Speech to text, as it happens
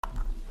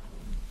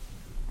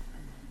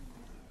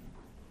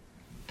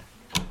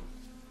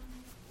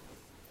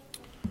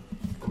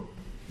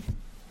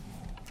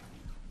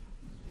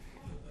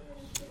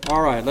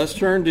All right, let's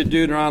turn to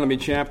Deuteronomy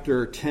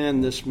chapter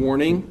 10 this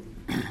morning.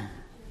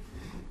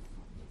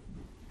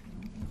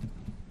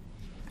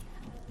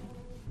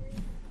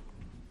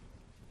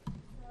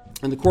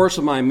 In the course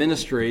of my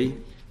ministry,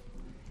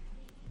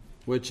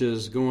 which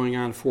is going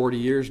on 40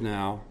 years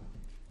now,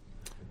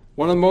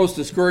 one of the most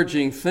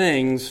discouraging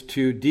things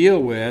to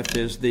deal with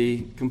is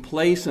the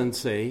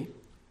complacency,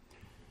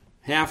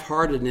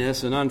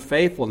 half-heartedness, and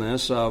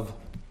unfaithfulness of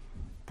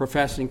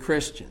professing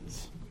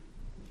Christians.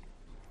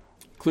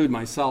 Include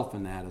myself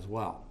in that as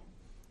well.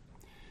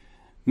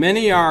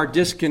 Many are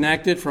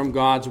disconnected from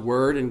God's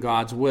word and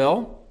God's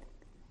will.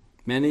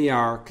 Many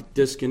are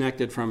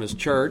disconnected from His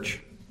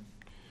church,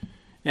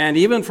 and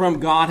even from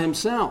God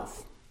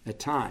Himself at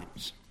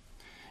times.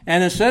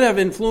 And instead of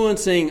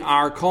influencing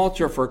our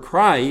culture for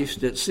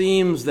Christ, it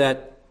seems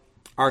that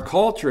our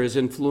culture is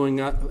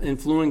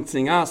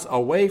influencing us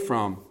away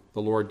from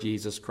the Lord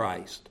Jesus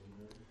Christ.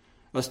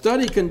 A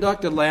study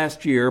conducted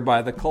last year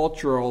by the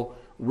Cultural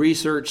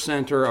Research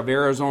Center of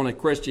Arizona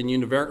Christian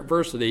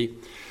University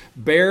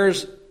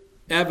bears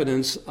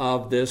evidence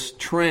of this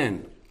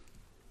trend.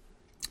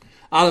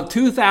 Out of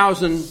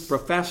 2,000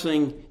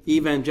 professing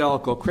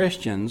evangelical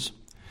Christians,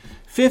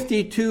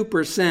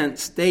 52%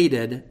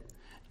 stated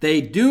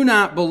they do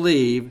not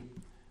believe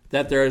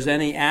that there is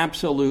any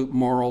absolute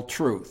moral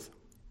truth.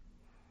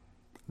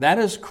 That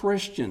is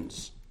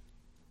Christians.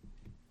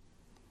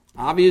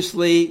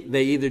 Obviously,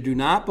 they either do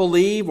not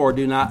believe or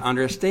do not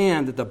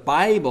understand that the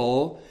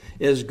Bible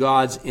is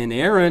God's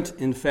inerrant,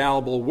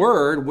 infallible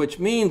word, which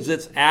means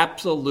it's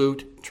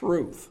absolute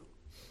truth.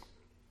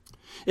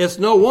 It's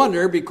no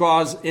wonder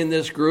because in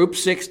this group,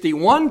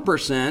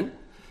 61%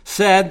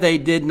 said they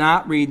did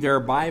not read their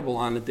Bible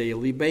on a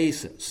daily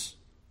basis.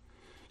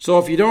 So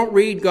if you don't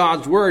read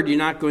God's word, you're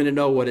not going to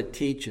know what it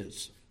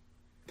teaches.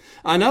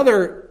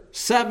 Another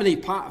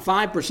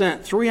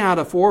 75%, 3 out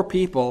of 4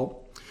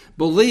 people,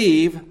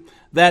 believe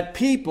that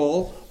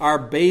people are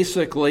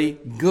basically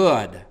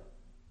good,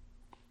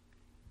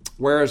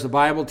 whereas the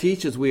Bible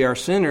teaches we are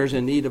sinners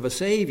in need of a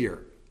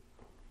Savior.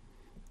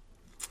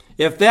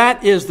 If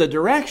that is the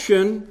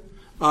direction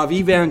of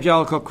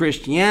evangelical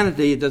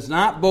Christianity, it does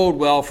not bode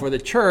well for the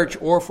church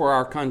or for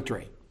our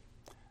country.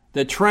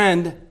 The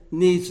trend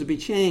needs to be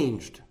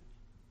changed.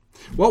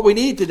 What we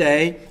need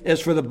today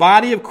is for the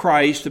body of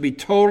Christ to be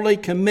totally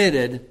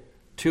committed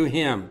to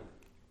Him.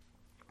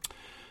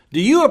 Do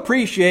you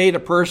appreciate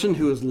a person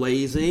who is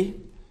lazy,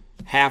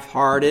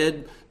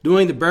 half-hearted,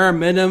 doing the bare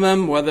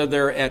minimum, whether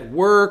they're at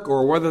work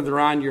or whether they're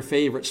on your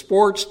favorite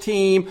sports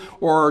team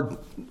or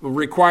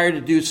required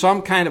to do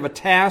some kind of a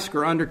task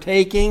or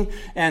undertaking,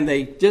 and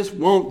they just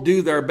won't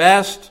do their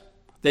best?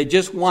 They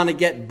just want to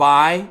get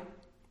by.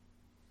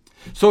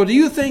 So do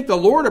you think the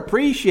Lord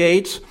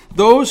appreciates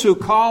those who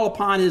call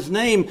upon His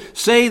name,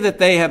 say that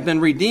they have been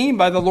redeemed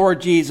by the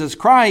Lord Jesus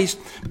Christ,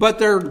 but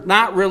they're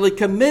not really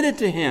committed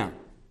to Him?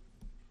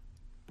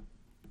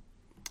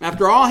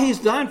 After all He's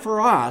done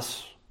for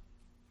us,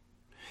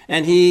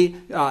 and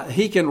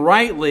He can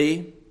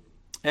rightly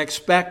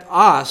expect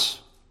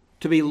us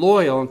to be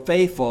loyal and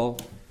faithful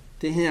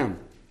to Him.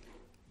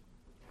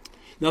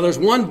 Now there's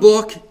one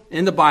book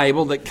in the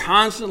Bible that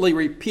constantly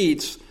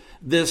repeats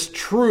this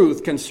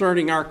truth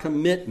concerning our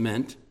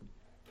commitment.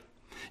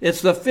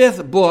 It's the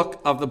 5th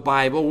book of the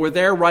Bible. We're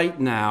there right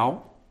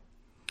now.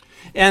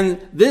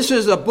 And this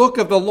is a book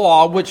of the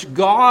law which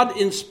God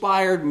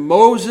inspired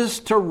Moses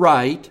to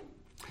write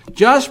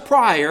just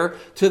prior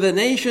to the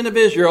nation of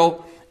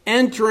Israel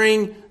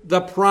entering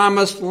the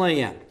promised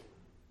land.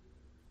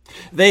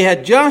 They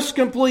had just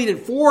completed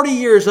 40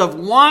 years of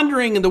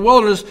wandering in the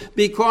wilderness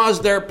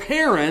because their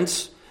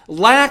parents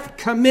lacked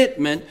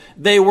commitment.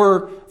 They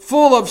were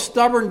full of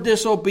stubborn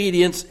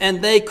disobedience,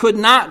 and they could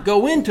not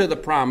go into the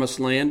promised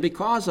land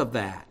because of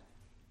that.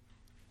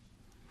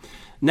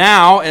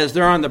 Now, as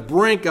they're on the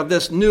brink of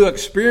this new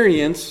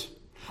experience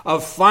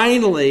of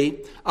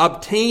finally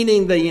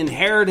obtaining the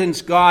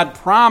inheritance God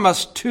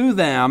promised to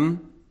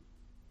them,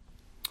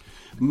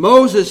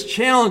 Moses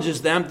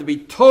challenges them to be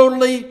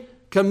totally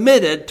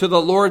committed to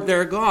the Lord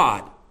their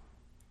God.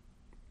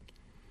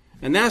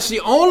 And that's the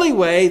only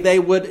way they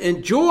would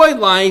enjoy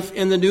life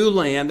in the new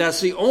land.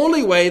 That's the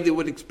only way they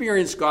would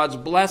experience God's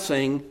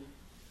blessing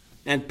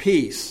and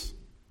peace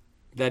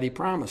that He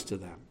promised to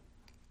them.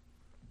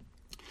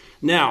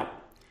 Now,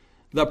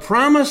 the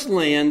promised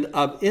land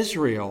of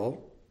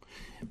Israel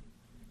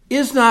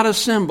is not a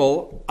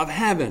symbol of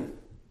heaven,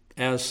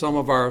 as some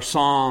of our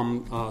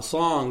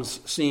songs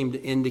seem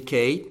to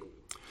indicate.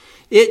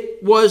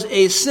 It was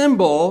a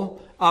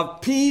symbol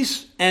of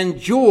peace and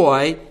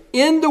joy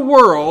in the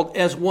world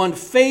as one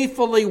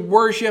faithfully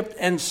worshiped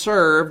and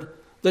served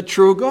the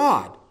true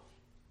God.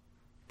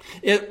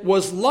 It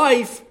was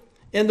life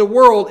in the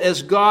world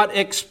as God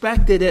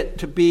expected it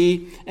to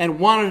be and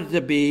wanted it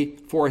to be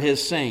for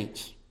His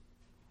saints.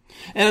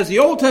 And as the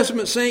Old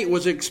Testament saint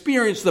was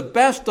experiencing the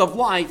best of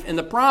life in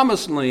the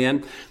promised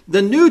land,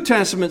 the New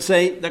Testament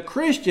saint, the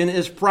Christian,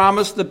 is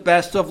promised the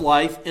best of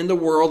life in the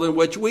world in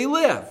which we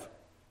live.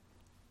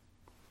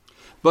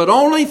 But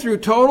only through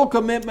total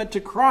commitment to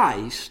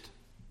Christ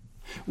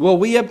will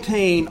we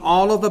obtain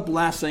all of the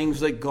blessings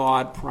that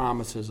God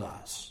promises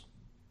us.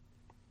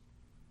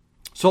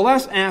 So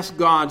let's ask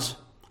God's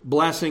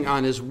blessing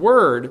on His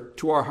Word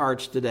to our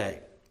hearts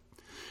today.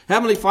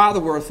 Heavenly Father,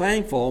 we're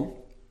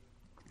thankful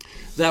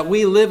that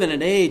we live in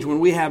an age when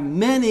we have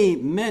many,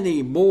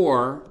 many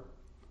more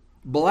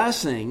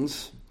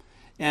blessings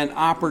and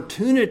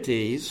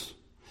opportunities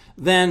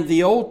than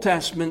the Old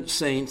Testament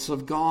saints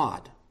of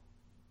God.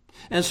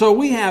 And so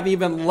we have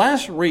even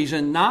less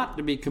reason not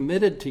to be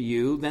committed to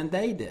you than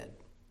they did.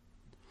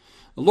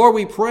 Lord,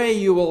 we pray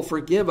you will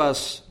forgive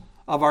us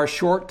of our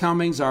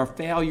shortcomings, our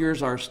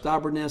failures, our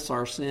stubbornness,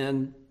 our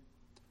sin.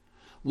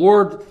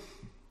 Lord,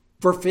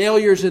 for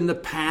failures in the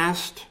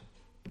past,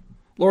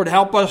 Lord,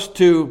 help us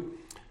to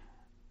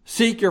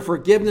seek your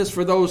forgiveness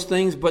for those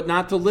things, but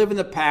not to live in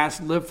the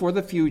past, live for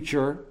the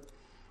future,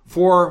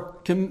 for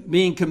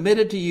being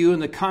committed to you in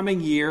the coming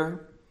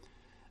year.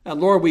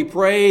 And Lord, we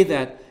pray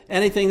that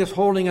anything that's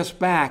holding us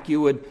back,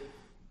 you would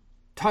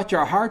touch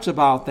our hearts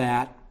about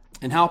that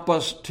and help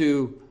us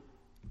to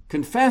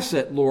confess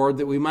it, Lord,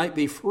 that we might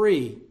be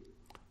free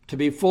to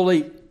be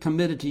fully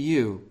committed to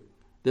you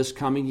this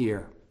coming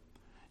year.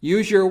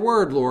 Use your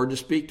word, Lord, to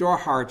speak to our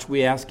hearts,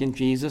 we ask in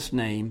Jesus'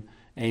 name.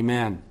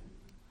 Amen.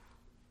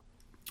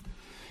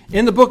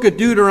 In the book of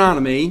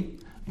Deuteronomy,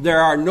 there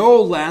are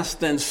no less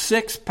than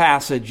 6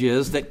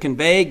 passages that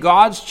convey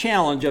God's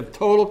challenge of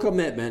total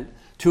commitment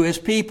to His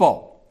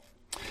people.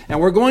 And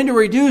we're going to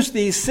reduce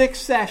these 6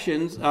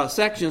 sections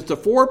to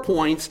 4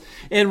 points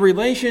in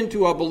relation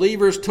to a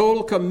believer's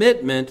total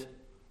commitment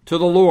to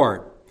the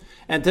Lord.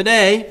 And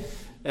today,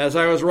 as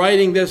I was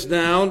writing this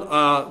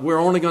down, we're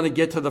only going to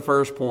get to the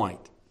first point.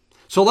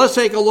 So let's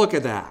take a look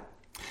at that.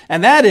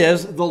 And that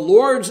is the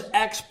Lord's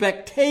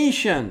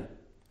expectation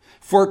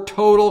for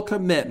total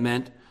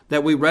commitment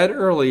that we read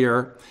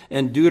earlier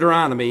in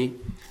Deuteronomy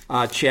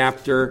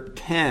chapter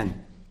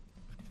 10.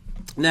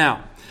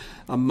 Now,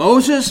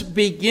 Moses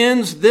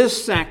begins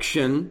this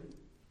section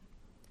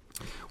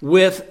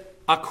with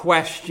a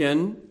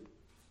question,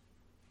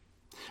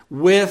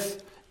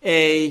 with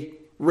a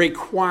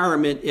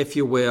requirement, if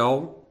you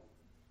will.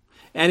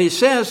 And he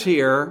says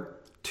here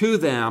to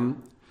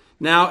them,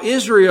 "Now,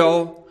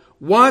 Israel,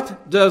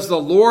 what does the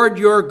Lord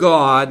your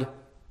God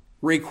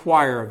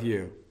require of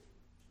you?"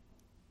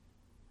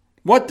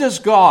 What does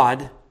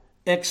God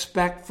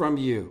expect from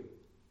you?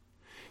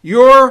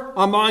 You're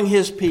among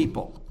His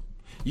people.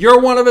 You're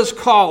one of His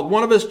called,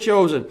 one of His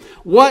chosen.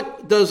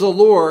 What does the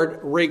Lord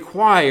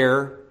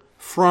require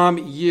from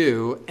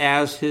you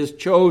as His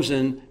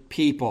chosen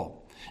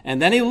people?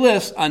 And then he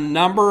lists a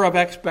number of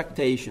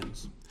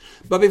expectations.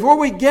 But before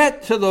we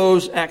get to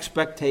those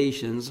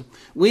expectations,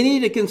 we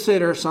need to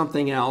consider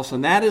something else,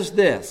 and that is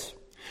this.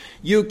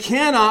 You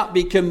cannot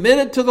be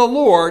committed to the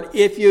Lord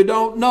if you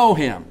don't know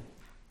Him.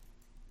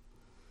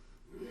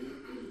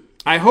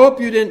 I hope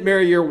you didn't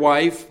marry your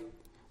wife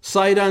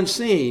sight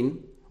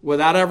unseen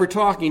without ever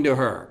talking to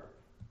her.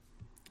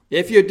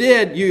 If you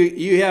did,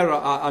 you had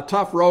a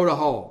tough row to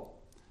hoe.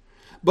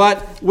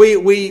 But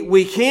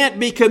we can't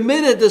be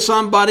committed to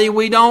somebody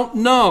we don't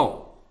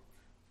know.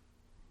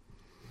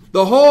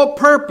 The whole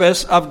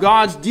purpose of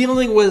God's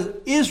dealing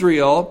with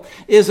Israel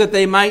is that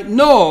they might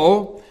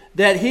know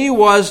that He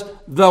was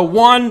the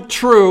one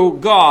true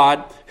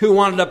God who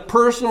wanted a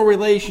personal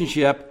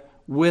relationship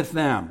with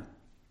them.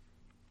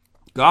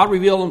 God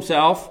revealed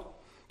Himself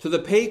to the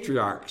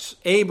patriarchs,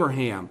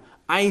 Abraham,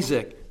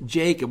 Isaac,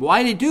 Jacob.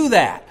 Why did He do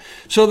that?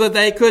 So that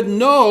they could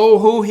know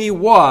who He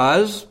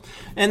was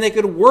and they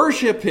could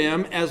worship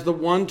Him as the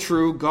one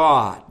true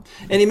God.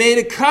 And He made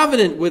a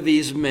covenant with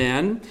these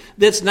men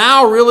that's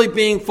now really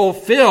being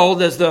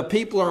fulfilled as the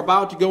people are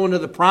about to go into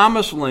the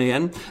promised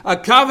land. A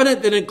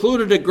covenant that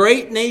included a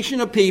great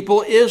nation of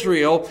people,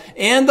 Israel,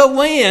 and the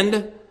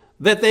land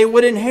that they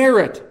would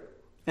inherit.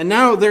 And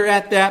now they're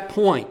at that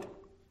point.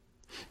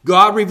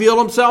 God revealed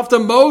Himself to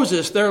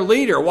Moses, their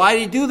leader. Why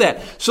did He do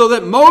that? So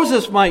that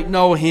Moses might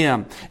know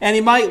Him. And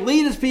he might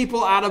lead His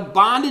people out of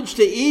bondage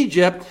to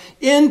Egypt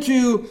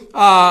into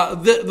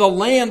the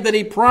land that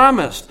He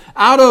promised.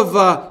 Out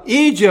of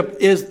Egypt,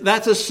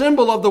 that's a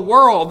symbol of the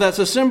world. That's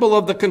a symbol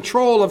of the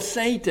control of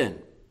Satan.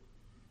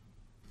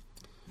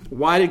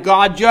 Why did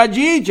God judge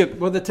Egypt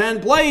with the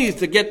 10 plagues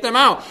to get them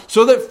out?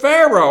 So that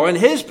Pharaoh and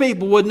his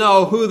people would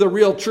know who the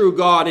real true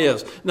God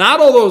is. Not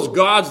all those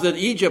gods that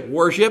Egypt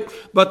worshiped,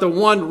 but the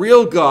one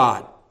real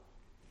God.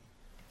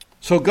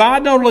 So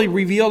God not only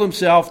revealed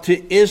Himself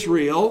to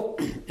Israel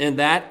in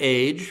that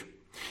age,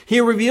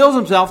 He reveals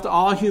Himself to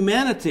all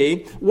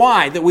humanity.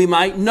 Why? That we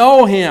might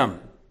know Him.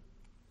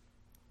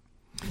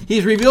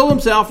 He's revealed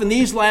Himself in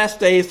these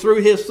last days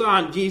through His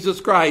Son, Jesus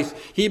Christ.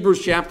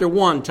 Hebrews chapter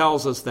 1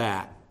 tells us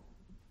that.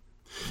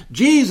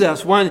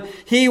 Jesus, when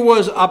He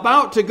was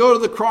about to go to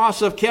the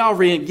cross of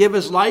Calvary and give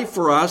His life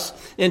for us,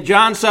 in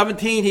John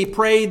 17, He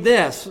prayed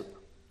this.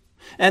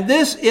 And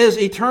this is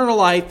eternal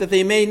life, that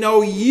they may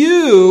know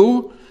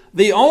you,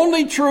 the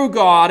only true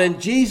God,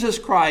 and Jesus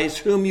Christ,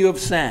 whom you have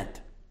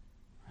sent.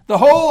 The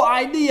whole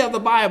idea of the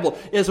Bible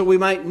is that we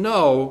might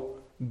know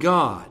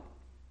God.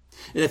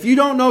 And if you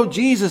don't know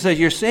Jesus as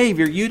your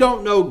Savior, you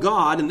don't know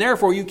God, and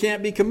therefore you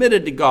can't be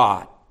committed to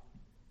God.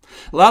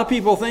 A lot of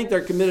people think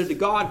they're committed to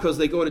God because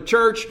they go to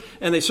church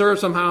and they serve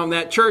somehow in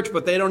that church,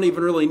 but they don't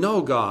even really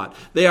know God.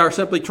 They are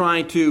simply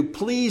trying to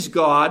please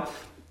God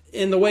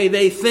in the way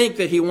they think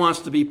that He wants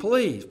to be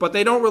pleased, but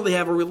they don't really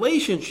have a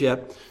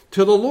relationship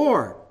to the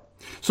Lord.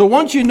 So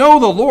once you know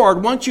the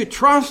Lord, once you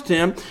trust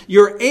Him,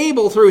 you're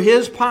able through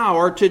His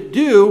power to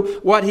do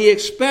what He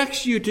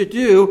expects you to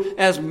do,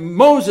 as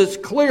Moses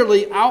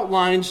clearly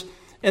outlines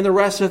in the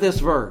rest of this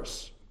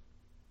verse.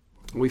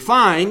 We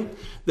find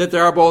that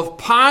there are both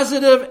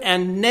positive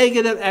and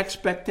negative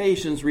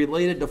expectations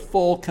related to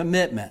full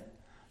commitment.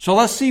 So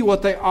let's see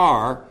what they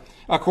are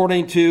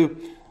according to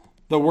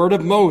the word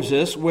of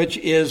Moses, which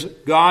is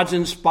God's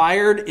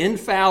inspired,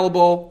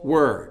 infallible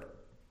word.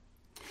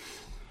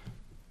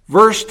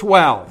 Verse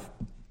 12.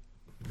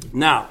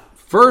 Now,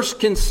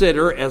 first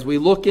consider, as we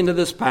look into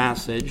this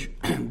passage,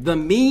 the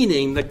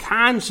meaning, the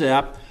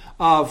concept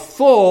of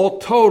full,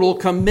 total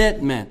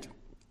commitment.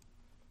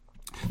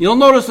 You'll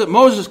notice that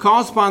Moses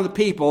calls upon the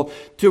people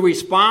to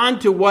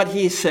respond to what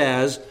he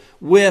says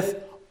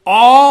with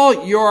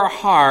all your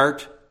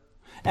heart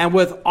and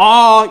with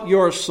all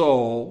your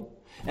soul.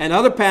 And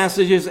other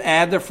passages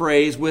add the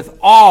phrase, with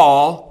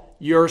all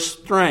your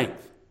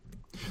strength.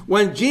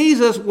 When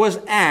Jesus was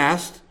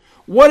asked,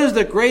 what is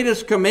the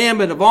greatest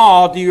commandment of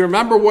all? Do you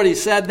remember what he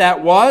said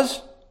that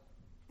was?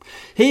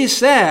 He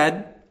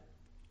said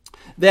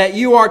that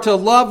you are to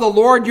love the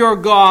Lord your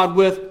God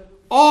with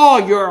all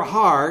your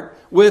heart,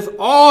 with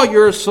all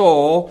your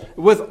soul,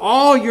 with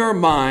all your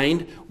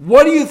mind.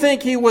 What do you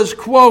think he was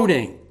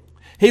quoting?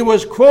 He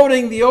was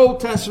quoting the Old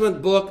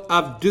Testament book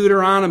of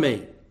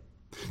Deuteronomy.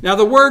 Now,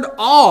 the word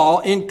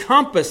all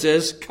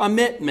encompasses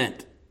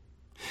commitment.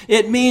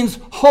 It means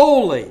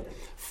wholly,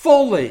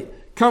 fully,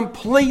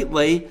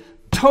 completely,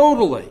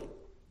 totally.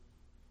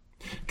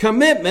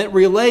 Commitment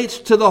relates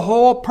to the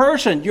whole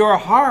person, your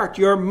heart,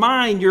 your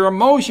mind, your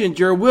emotions,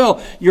 your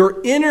will,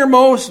 your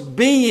innermost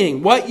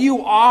being, what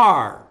you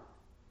are.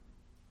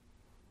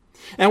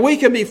 And we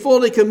can be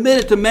fully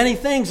committed to many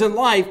things in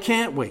life,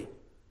 can't we?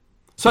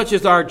 Such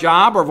as our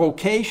job, our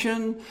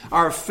vocation,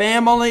 our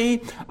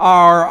family,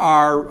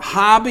 our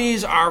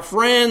hobbies, our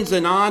friends,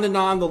 and on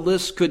the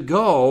list could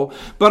go.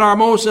 But our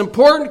most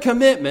important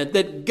commitment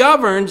that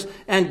governs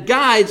and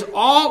guides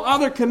all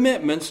other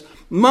commitments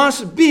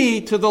must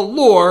be to the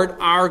Lord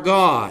our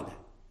God.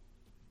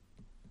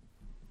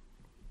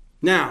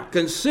 Now,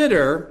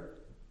 consider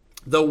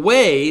the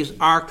ways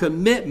our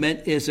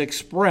commitment is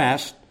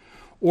expressed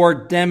or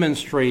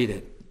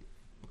demonstrated.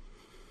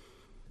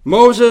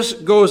 Moses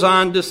goes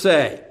on to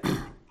say,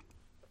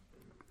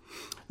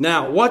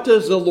 now, what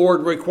does the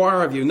Lord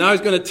require of you? Now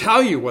he's going to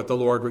tell you what the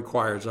Lord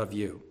requires of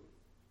you.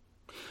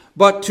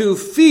 But to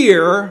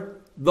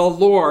fear the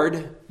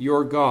Lord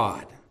your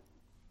God.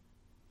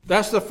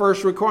 That's the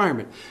first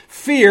requirement.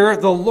 Fear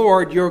the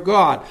Lord your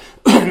God.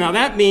 Now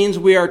that means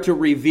we are to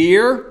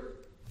revere,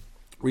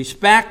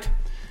 respect,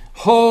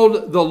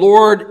 hold the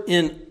Lord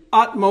in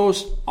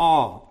utmost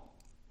awe.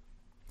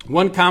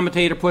 One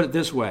commentator put it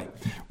this way: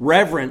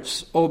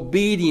 reverence,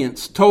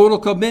 obedience, total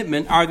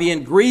commitment are the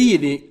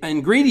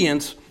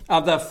ingredients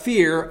of the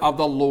fear of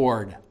the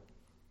Lord.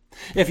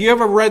 If you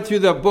ever read through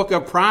the book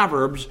of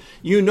Proverbs,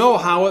 you know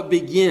how it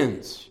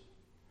begins.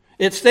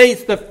 It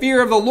states, the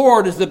fear of the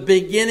Lord is the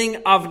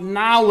beginning of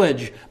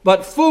knowledge,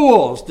 but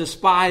fools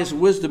despise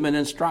wisdom and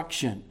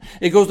instruction.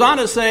 It goes on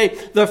to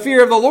say, the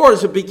fear of the Lord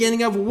is the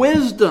beginning of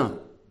wisdom.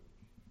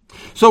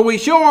 So we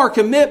show our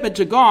commitment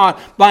to God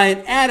by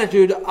an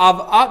attitude of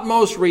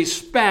utmost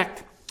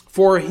respect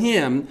for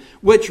Him,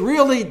 which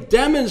really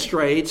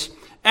demonstrates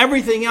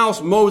everything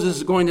else Moses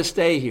is going to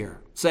say here.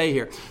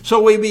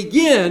 So we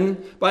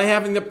begin by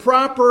having the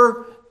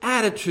proper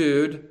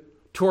attitude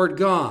toward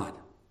God.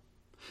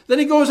 Then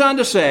he goes on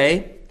to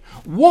say,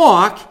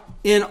 walk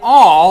in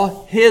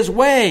all His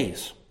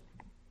ways.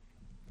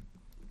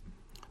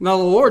 Now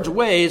the Lord's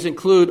ways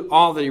include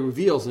all that He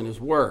reveals in His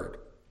Word.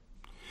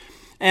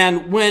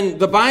 And when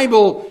the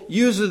Bible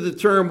uses the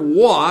term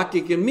walk,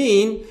 it can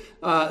mean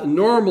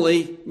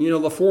normally,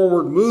 the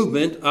forward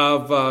movement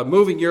of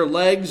moving your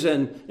legs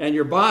and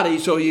your body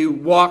so you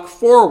walk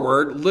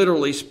forward,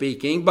 literally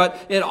speaking.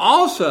 But it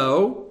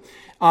also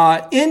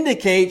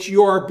indicates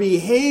your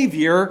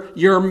behavior,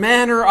 your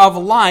manner of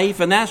life,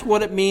 and that's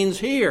what it means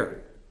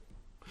here.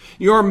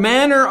 Your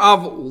manner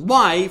of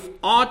life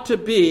ought to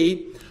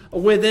be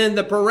within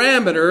the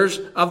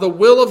parameters of the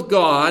will of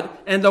God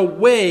and the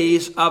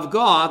ways of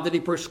God that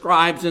He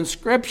prescribes in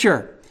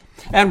Scripture.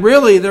 And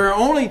really, there are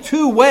only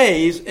two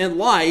ways in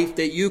life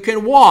that you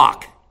can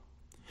walk.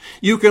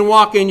 You can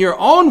walk in your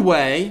own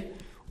way,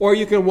 or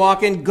you can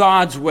walk in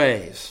God's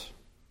ways.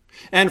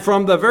 And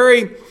from the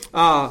very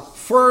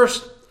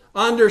first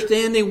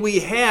understanding we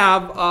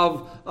have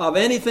of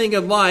anything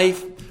in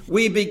life,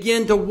 we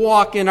begin to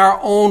walk in our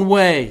own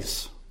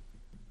ways.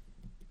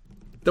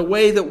 The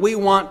way that we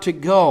want to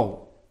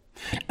go.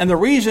 And the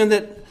reason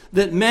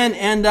that men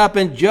end up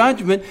in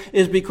judgment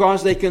is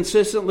because they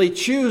consistently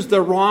choose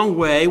the wrong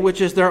way,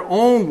 which is their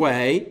own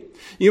way,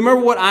 You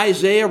remember what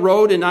Isaiah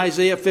wrote in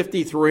Isaiah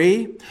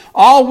 53?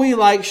 All we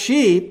like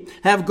sheep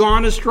have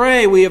gone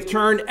astray. We have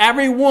turned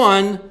every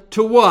one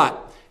to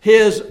what?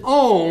 His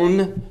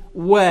own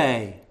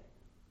way.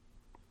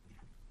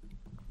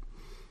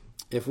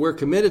 If we're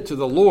committed to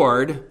the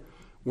Lord,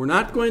 we're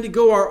not going to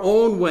go our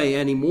own way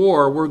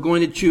anymore. We're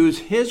going to choose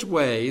His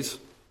ways,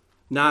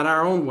 not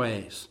our own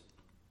ways.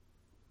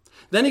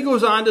 Then he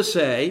goes on to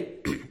say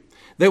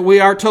that we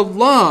are to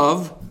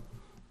love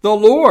the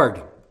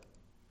Lord.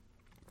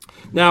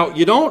 Now,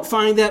 you don't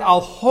find that a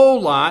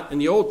whole lot in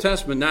the Old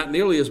Testament, not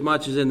nearly as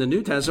much as in the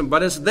New Testament,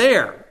 but it's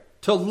there,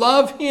 to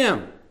love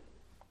Him.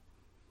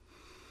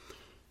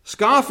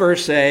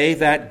 Scoffers say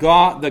that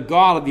the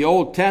God of the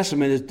Old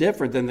Testament is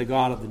different than the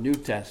God of the New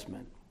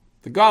Testament.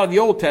 The God of the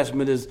Old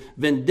Testament is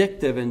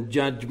vindictive and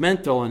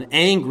judgmental and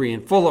angry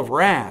and full of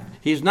wrath.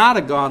 He's not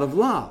a God of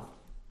love.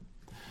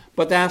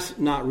 But that's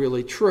not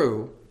really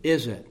true,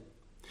 is it?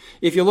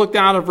 If you look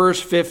down at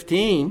verse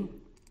 15,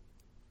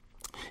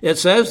 it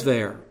says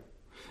there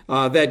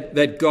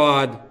that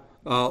God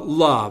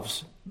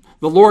loves.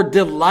 The Lord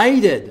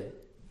delighted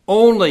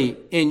only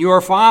in your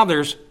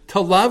fathers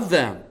to love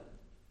them.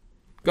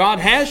 God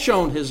has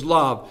shown His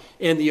love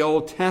in the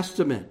Old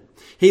Testament.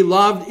 He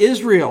loved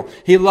Israel.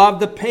 He loved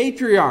the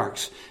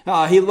patriarchs.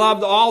 He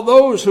loved all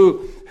those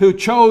who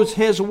chose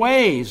His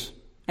ways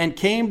and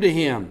came to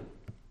Him.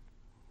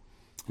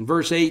 In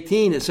verse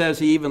 18, it says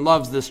He even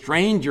loves the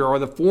stranger or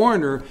the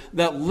foreigner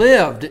that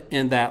lived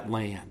in that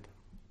land.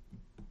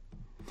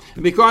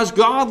 And because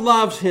God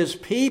loves His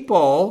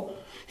people,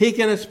 He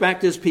can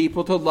expect His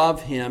people to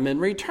love Him in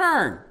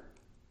return.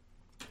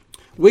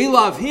 We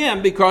love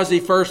Him because He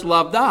first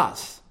loved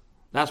us.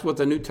 That's what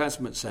the New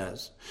Testament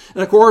says.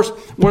 And of course,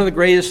 one of the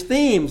greatest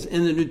themes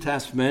in the New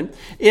Testament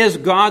is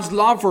God's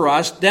love for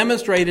us,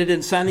 demonstrated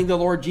in sending the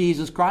Lord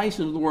Jesus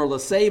Christ into the world to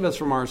save us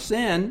from our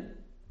sin.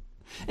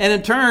 And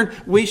in turn,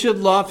 we should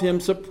love Him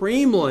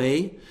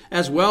supremely,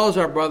 as well as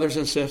our brothers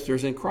and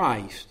sisters in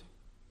Christ.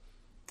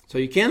 So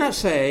you cannot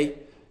say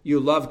you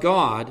love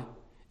God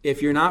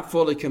if you're not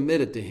fully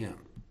committed to Him.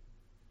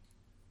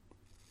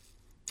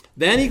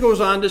 Then he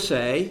goes on to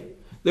say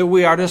that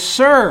we are to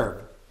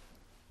serve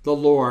the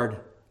Lord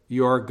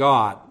your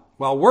God.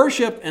 Well,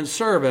 worship and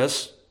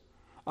service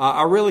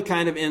are really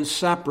kind of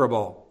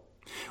inseparable.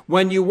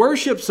 When you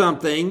worship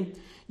something,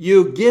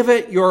 you give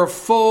it your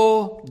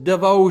full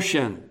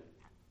devotion.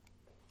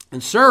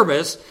 And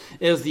service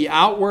is the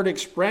outward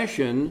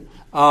expression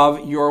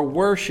of your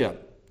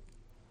worship.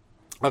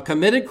 A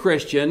committed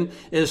Christian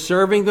is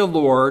serving the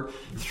Lord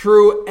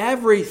through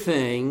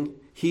everything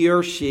he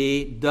or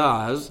she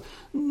does,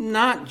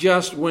 not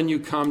just when you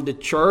come to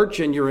church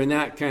and you're in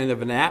that kind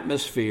of an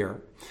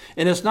atmosphere.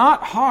 And it's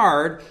not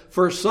hard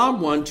for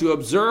someone to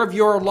observe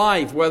your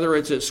life, whether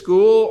it's at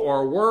school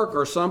or work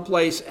or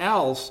someplace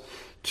else,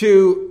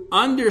 to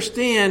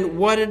understand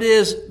what it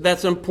is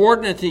that's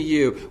important to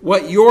you,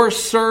 what you're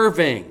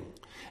serving.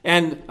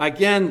 And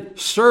again,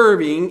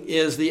 serving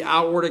is the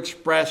outward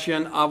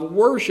expression of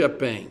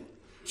worshiping.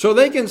 So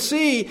they can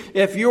see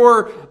if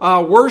you're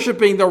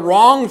worshiping the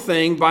wrong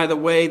thing by the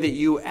way that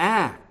you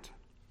act.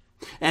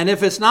 And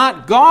if it's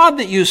not God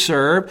that you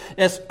serve,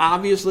 it's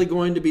obviously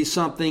going to be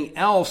something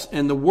else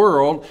in the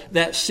world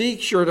that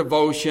seeks your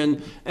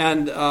devotion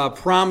and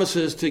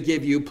promises to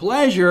give you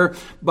pleasure.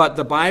 But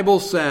the Bible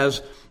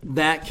says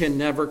that can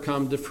never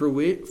come to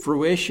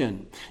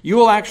fruition. You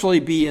will actually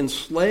be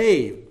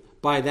enslaved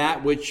by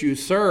that which you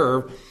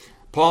serve.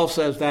 Paul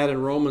says that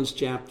in Romans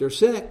chapter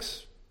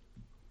 6.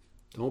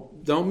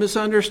 Don't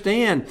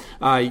misunderstand.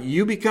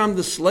 You become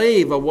the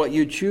slave of what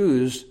you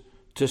choose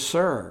to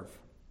serve.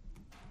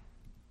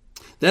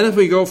 Then if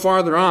we go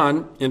farther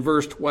on in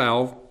verse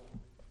 12,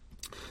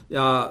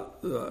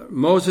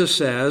 Moses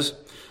says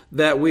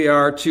that we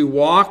are to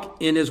walk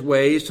in his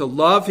ways, to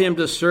love him,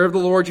 to serve the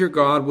Lord your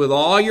God with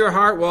all your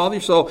heart, with all your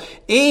soul,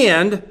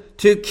 and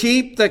to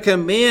keep the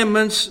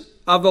commandments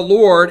of the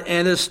Lord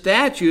and his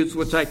statutes,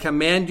 which I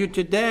command you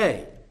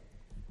today.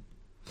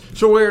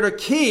 So we're to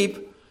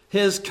keep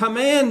his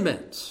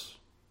commandments.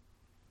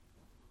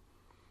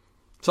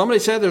 Somebody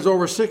said there's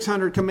over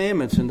 600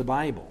 commandments in the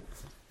Bible.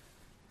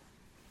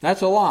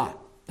 That's a lot.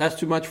 That's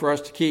too much for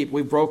us to keep.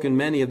 We've broken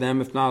many of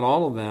them, if not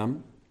all of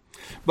them.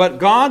 But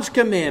God's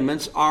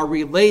commandments are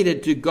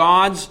related to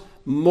God's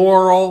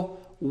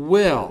moral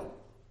will.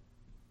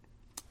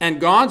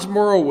 And God's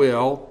moral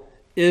will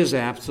is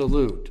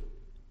absolute.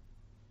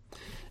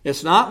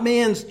 It's not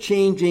man's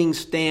changing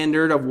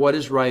standard of what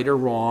is right or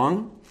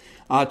wrong.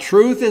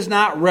 Truth is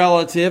not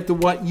relative to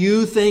what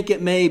you think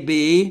it may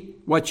be,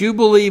 what you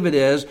believe it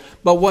is,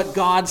 but what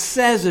God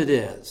says it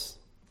is.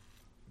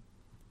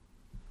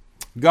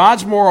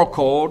 God's moral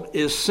code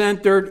is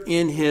centered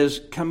in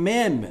his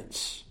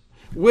commandments,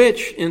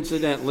 which,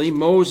 incidentally,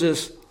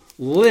 Moses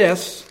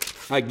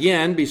lists,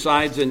 again,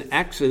 besides in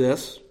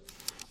Exodus,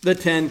 the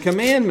 10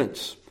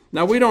 Commandments.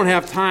 Now, we don't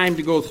have time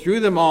to go through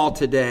them all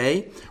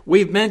today.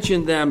 We've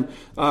mentioned them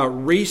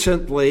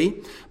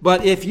recently.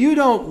 But if you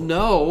don't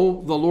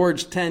know the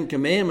Lord's 10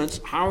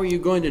 Commandments, how are you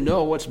going to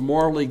know what's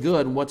morally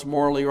good and what's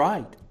morally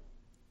right?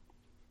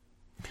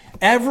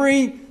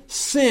 Every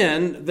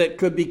sin that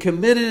could be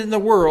committed in the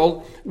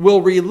world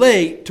will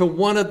relate to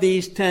one of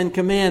these 10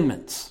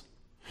 commandments.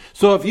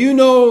 So if you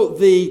know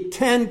the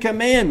 10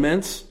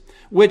 commandments,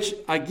 which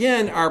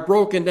again are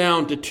broken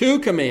down to 2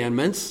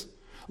 commandments,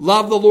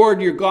 love the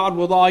Lord your God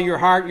with all your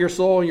heart, your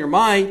soul, and your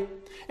might,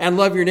 and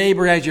love your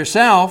neighbor as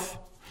yourself,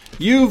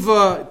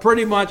 you've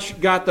pretty much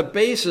got the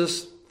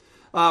basis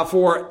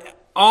for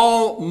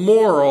all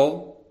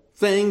moral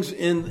things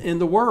in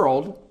the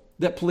world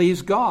that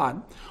please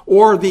God,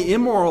 or the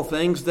immoral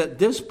things that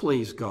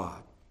displease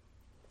God.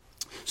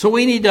 So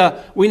we need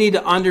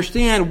to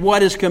understand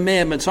what His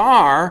commandments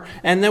are,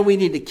 and then we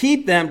need to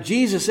keep them.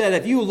 Jesus said,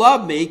 if you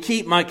love me,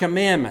 keep my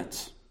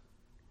commandments.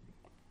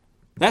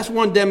 That's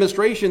one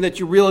demonstration that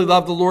you really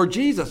love the Lord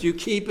Jesus. You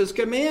keep His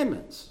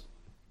commandments.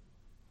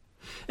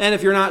 And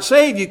if you're not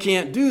saved, you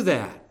can't do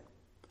that.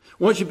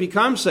 Once you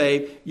become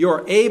saved,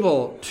 you're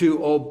able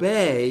to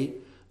obey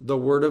the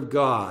Word of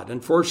God.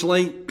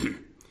 Unfortunately,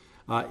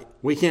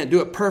 we can't do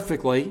it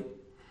perfectly,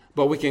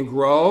 but we can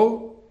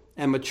grow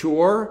and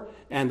mature,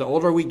 and the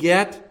older we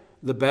get,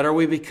 the better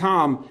we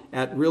become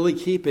at really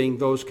keeping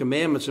those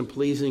commandments and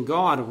pleasing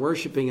God and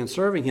worshiping and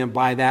serving Him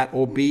by that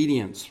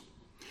obedience.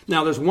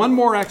 Now, there's one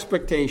more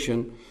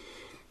expectation,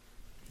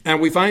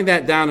 and we find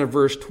that down in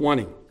verse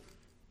 20.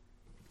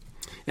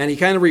 And he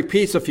kind of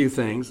repeats a few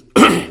things.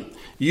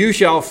 You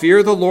shall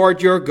fear the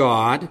Lord your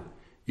God.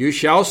 You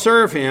shall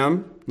serve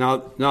Him.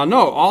 Now,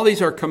 no, all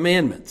these are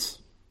commandments.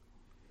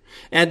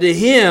 And to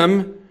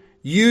Him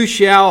you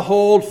shall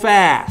hold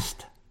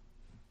fast.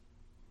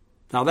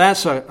 Now,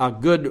 that's a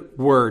good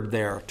word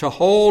there, to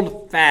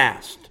hold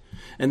fast.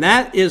 And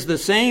that is the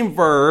same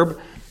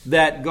verb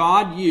that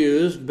God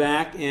used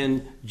back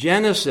in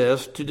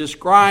Genesis to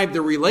describe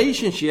the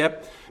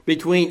relationship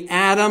between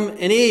Adam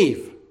and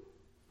Eve.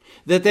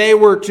 That they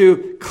were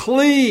to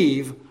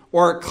cleave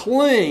or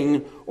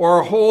cling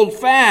or hold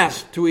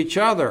fast to each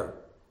other.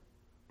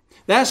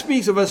 That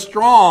speaks of a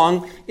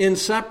strong,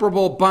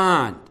 inseparable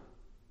bond.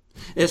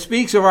 It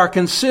speaks of our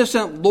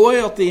consistent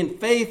loyalty and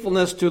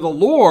faithfulness to the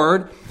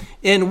Lord,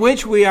 in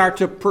which we are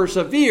to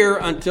persevere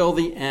until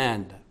the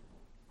end.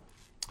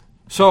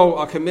 So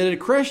a committed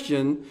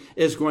Christian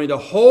is going to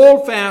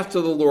hold fast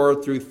to the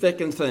Lord through thick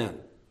and thin.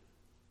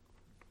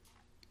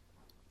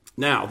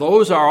 Now,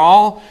 those are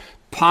all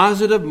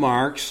positive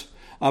marks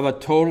of a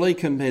totally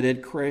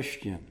committed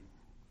Christian.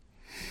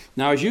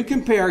 Now, as you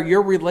compare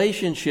your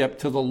relationship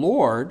to the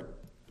Lord,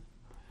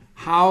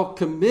 how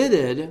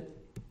committed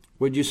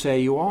would you say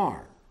you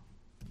are?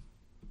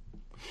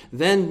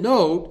 Then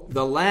note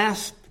the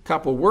last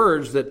couple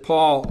words that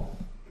Paul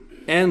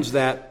ends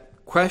that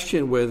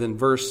question with in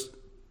verse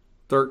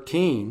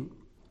 13.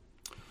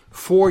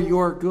 For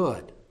your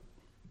good.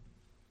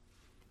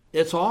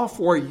 It's all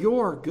for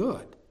your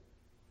good.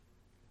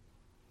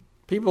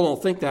 People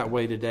don't think that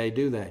way today,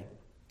 do they?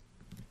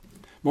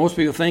 Most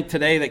people think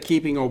today that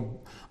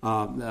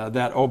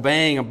that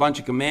obeying a bunch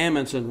of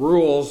commandments and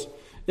rules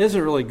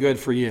isn't really good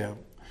for you.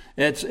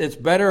 It's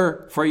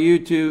better for you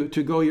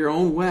to go your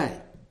own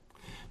way,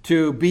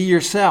 to be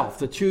yourself,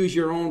 to choose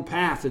your own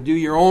path, to do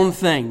your own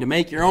thing, to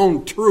make your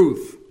own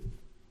truth.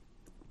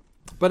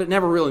 But it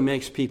never really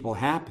makes people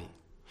happy.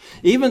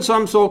 Even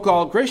some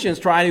so-called Christians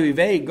try to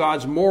evade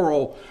God's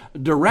moral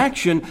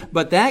direction,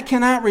 but that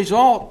cannot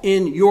result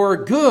in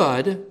your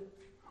good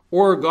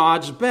or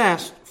God's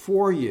best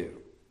for you.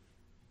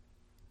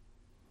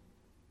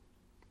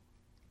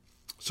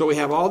 So we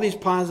have all these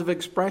positive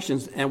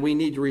expressions, and we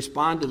need to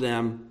respond to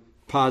them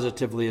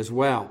positively as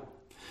well.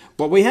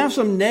 But we have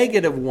some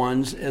negative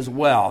ones as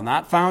well,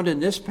 not found in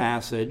this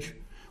passage.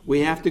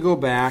 We have to go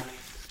back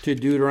to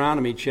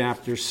Deuteronomy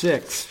chapter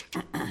 6.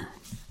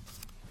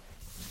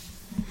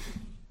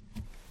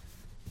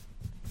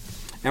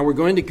 And we're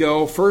going to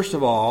go, first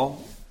of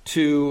all,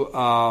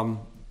 to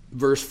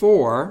verse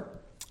 4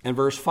 and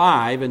verse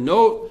 5, and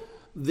note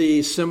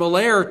the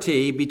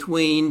similarity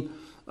between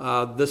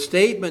the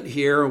statement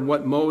here and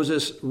what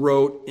Moses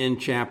wrote in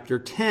chapter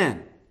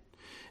 10.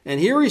 And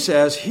here he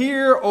says,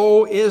 Hear,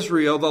 O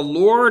Israel, the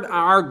Lord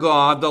our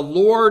God, the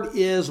Lord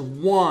is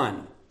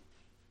one.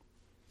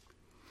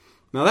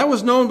 Now that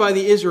was known by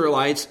the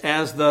Israelites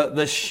as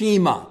the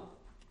Shema,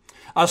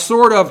 a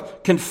sort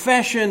of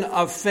confession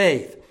of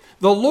faith.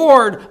 The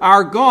Lord,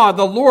 our God,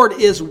 the Lord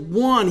is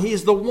one.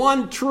 He's the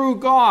one true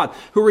God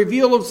who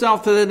revealed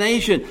Himself to the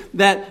nation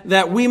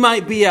that we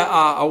might be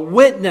a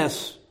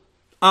witness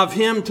of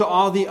Him to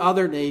all the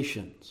other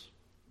nations.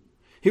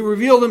 He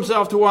revealed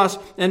Himself to us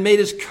and made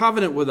His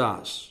covenant with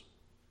us.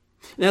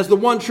 And as the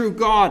one true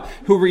God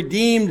who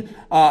redeemed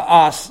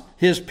us,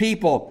 His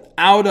people,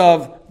 out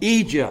of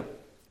Egypt.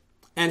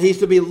 And He's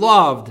to be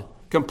loved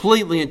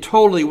completely and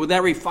totally with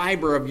every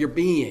fiber of your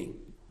being.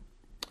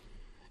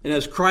 And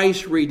as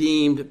Christ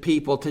redeemed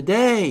people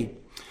today,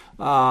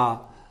 the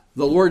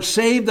Lord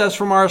saved us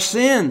from our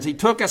sins. He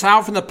took us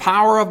out from the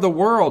power of the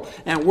world,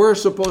 and we're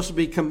supposed to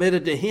be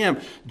committed to Him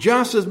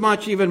just as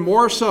much, even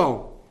more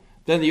so,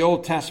 than the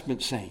Old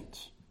Testament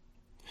saints.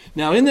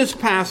 Now, in this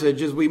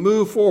passage, as we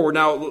move forward,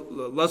 now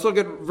let's look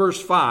at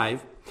verse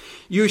 5.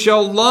 You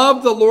shall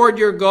love the Lord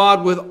your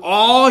God with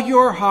all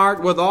your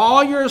heart, with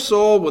all your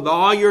soul, with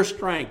all your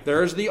strength.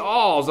 There's the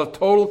alls of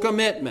total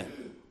commitment.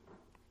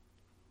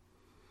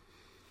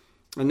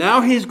 And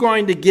now he's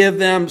going to give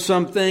them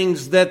some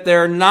things that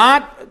they're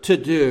not to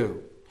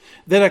do.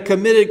 That a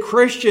committed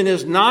Christian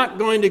is not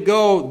going to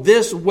go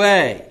this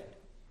way.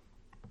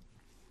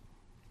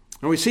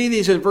 And we see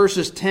these in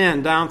verses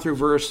 10 down through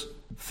verse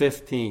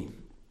 15.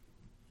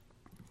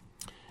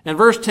 In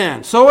verse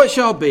 10, so it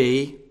shall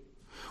be,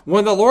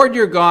 when the Lord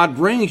your God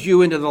brings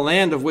you into the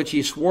land of which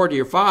he swore to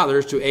your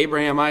fathers, to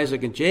Abraham,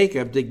 Isaac, and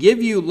Jacob, to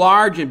give you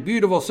large and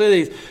beautiful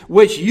cities,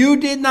 which you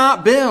did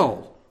not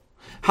build,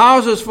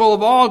 houses full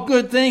of all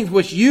good things,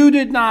 which you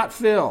did not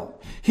fill,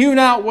 hew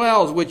not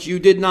wells, which you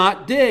did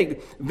not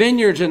dig,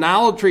 vineyards and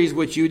olive trees,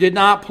 which you did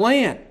not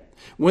plant.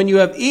 When you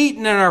have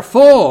eaten and are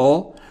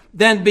full,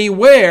 then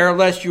beware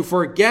lest you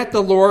forget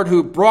the Lord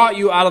who brought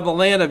you out of the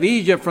land of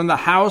Egypt from the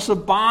house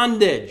of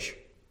bondage.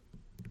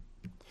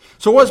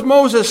 So what's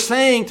Moses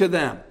saying to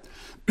them?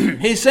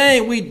 He's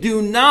saying we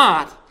do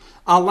not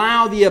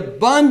allow the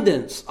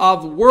abundance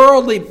of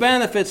worldly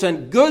benefits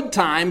and good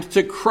times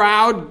to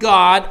crowd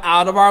God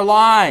out of our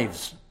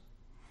lives.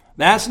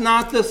 That's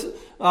not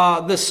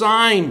the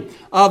sign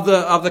of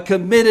the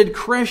committed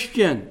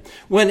Christian.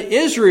 When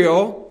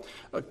Israel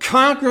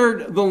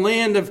conquered the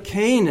land of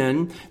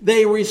Canaan,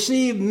 they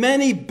received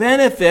many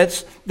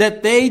benefits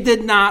that they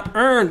did not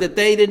earn, that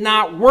they did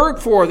not work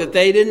for, that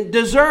they didn't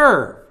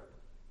deserve.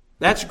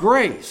 That's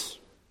grace.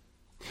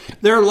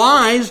 Their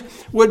lives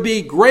would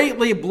be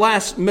greatly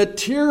blessed,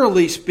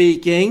 materially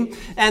speaking,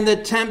 and the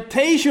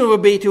temptation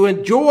would be to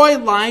enjoy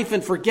life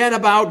and forget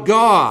about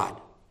God.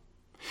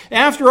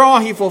 After all,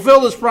 he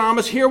fulfilled his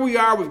promise. Here we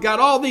are. We've got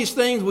all these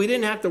things. We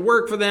didn't have to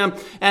work for them.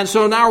 And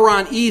so now we're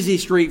on easy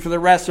street for the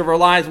rest of our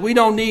lives. We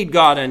don't need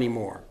God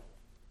anymore.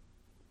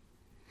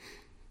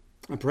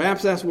 And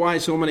perhaps that's why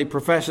so many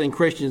professing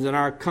Christians in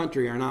our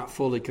country are not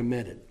fully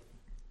committed.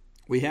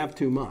 We have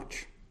too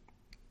much.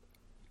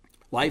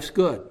 Life's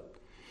good.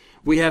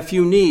 We have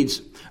few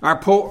needs. Our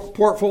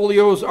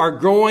portfolios are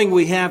growing.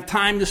 We have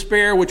time to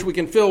spare, which we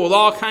can fill with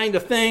all kinds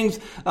of things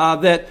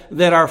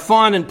that are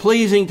fun and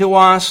pleasing to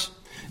us.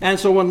 And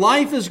so when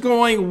life is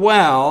going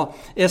well,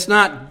 it's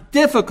not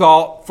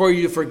difficult for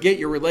you to forget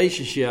your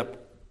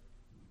relationship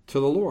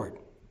to the Lord.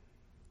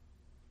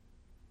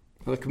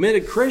 The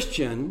committed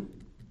Christian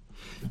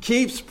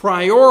keeps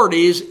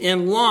priorities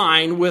in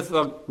line with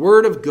the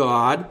Word of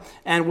God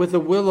and with the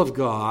will of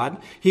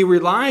God. He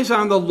relies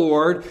on the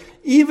Lord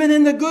even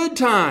in the good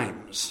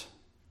times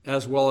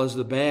as well as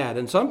the bad.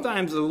 And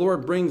sometimes the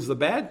Lord brings the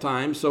bad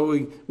times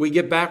so we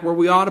get back where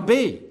we ought to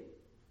be.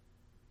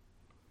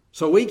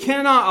 So we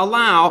cannot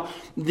allow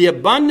the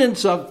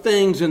abundance of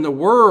things in the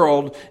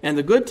world and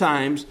the good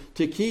times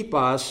to keep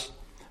us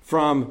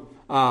from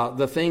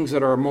the things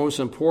that are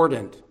most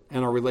important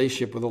in our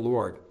relationship with the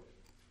Lord.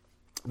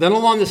 Then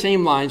along the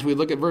same lines, we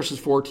look at verses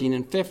 14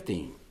 and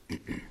 15.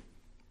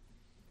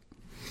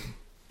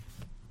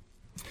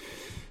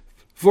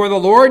 For the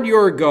Lord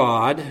your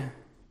God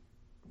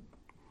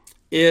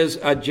is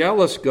a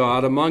jealous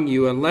God among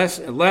you, unless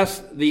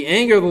the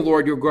anger of the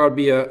Lord your God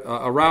be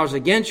aroused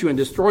against you and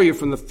destroy you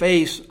from the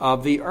face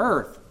of the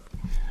earth.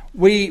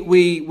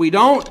 We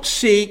don't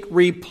seek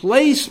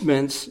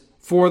replacements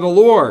for the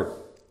Lord.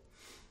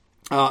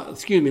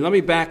 Let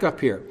me back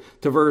up here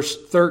to verse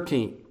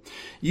 13.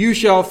 You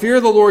shall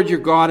fear the Lord your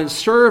God and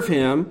serve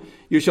him.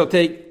 You shall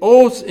take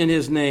oaths in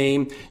his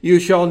name. You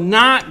shall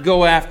not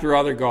go after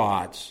other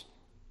gods,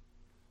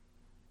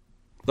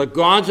 the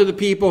gods of the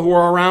people who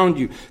are around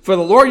you. For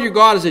the Lord your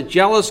God is a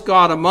jealous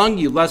God among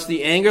you, lest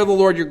the anger of the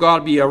Lord your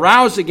God be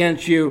aroused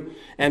against you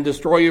and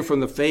destroy you from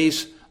the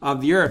face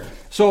of the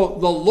earth. So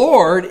the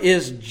Lord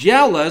is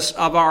jealous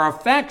of our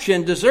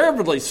affection,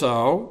 deservedly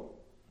so.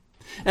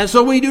 And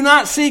so we do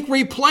not seek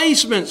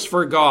replacements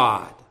for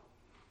God.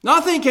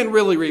 Nothing can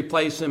really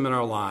replace him in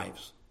our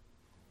lives.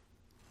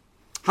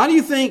 How do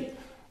you think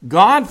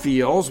God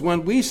feels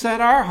when we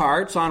set our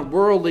hearts on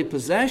worldly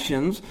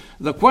possessions,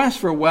 the quest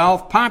for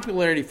wealth,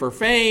 popularity for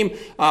fame,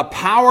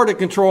 power to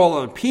control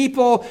other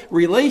people,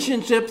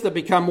 relationships that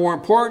become more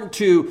important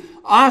to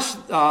us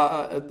than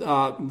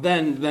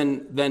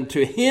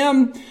to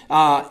him,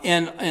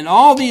 and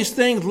all these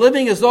things,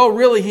 living as though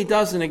really he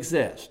doesn't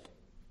exist?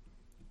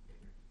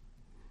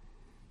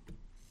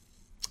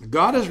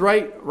 God is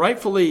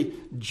rightfully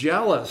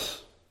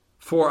jealous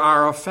for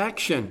our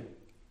affection.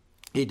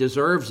 He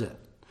deserves it.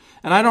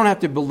 And I don't have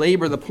to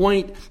belabor the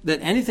point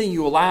that anything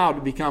you allow to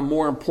become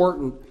more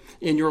important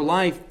in your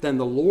life than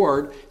the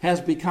Lord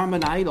has become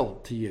an idol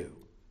to you.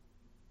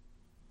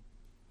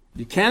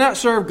 You cannot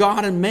serve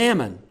God and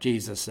mammon,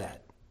 Jesus said.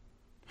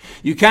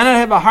 You cannot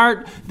have a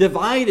heart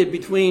divided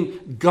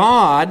between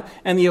God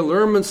and the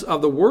allurements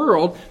of the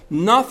world.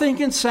 Nothing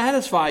can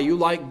satisfy you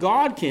like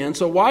God can,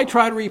 so why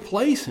try to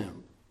replace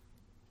him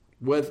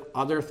with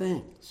other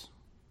things?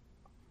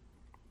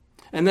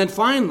 And then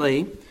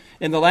finally,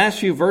 in the last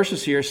few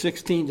verses here,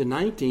 16 to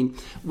 19,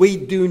 we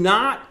do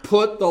not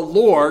put the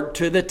Lord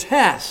to the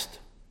test.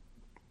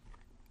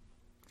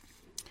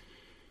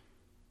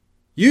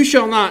 You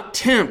shall not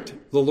tempt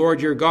the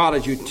Lord your God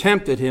as you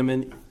tempted him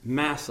in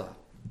Massah.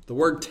 The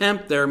word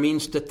tempt there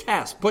means to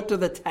test, put to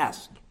the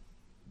test.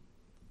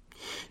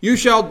 You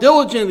shall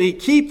diligently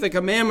keep the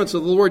commandments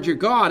of the Lord your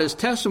God, his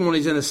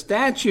testimonies and his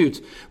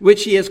statutes,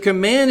 which he has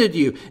commanded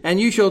you. And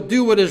you shall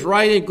do what is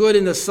right and good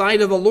in the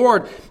sight of the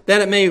Lord,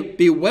 that it may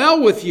be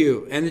well with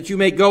you, and that you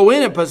may go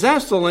in and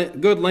possess the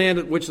good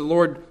land which the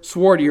Lord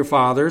swore to your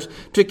fathers,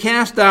 to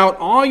cast out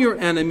all your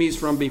enemies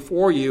from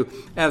before you,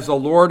 as the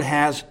Lord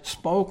has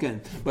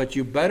spoken. But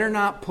you better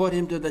not put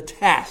him to the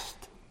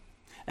test.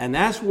 And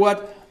that's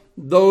what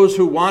those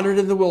who wandered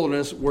in the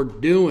wilderness were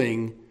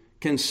doing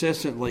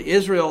consistently.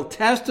 Israel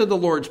tested the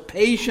Lord's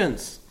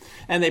patience,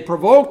 and they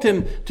provoked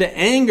him to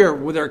anger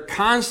with their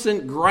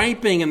constant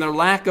griping and their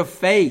lack of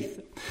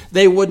faith.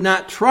 They would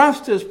not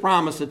trust his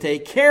promise to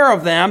take care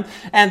of them,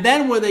 and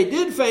then when they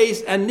did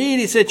face a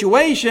needy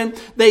situation,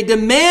 they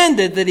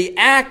demanded that he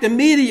act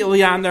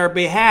immediately on their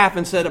behalf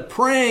instead of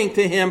praying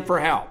to him for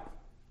help.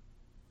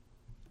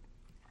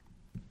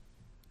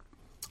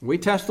 We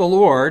test the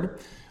Lord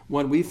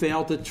when we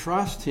fail to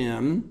trust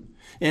him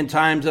in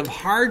times of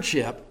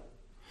hardship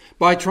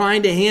by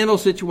trying to handle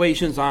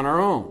situations on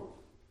our own.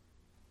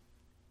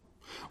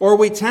 Or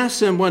we test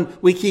him when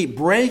we keep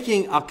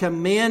breaking a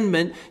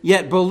commandment,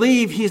 yet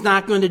believe he's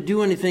not going to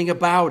do anything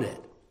about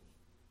it.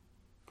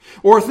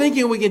 Or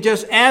thinking we can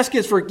just ask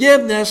his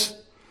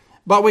forgiveness,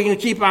 but we can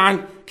keep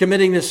on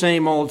committing the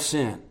same old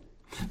sin.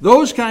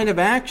 Those kind of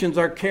actions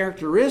are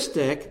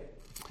characteristic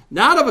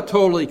not of a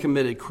totally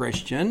committed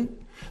Christian.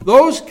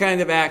 Those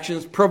kind of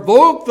actions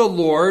provoke the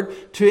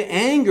Lord to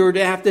anger,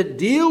 to have to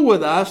deal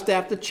with us, to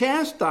have to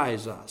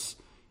chastise us,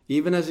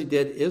 even as he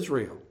did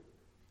Israel.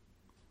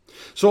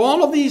 So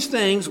all of these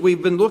things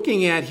we've been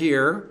looking at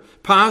here,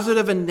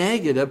 positive and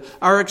negative,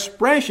 are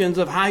expressions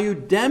of how you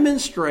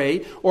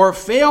demonstrate or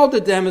fail to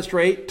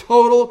demonstrate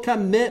total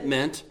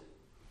commitment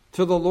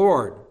to the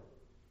Lord.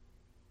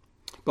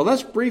 But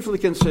let's briefly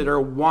consider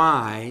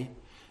why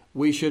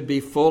we should be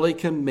fully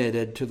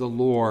committed to the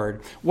Lord.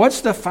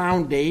 What's the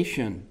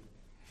foundation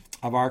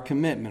of our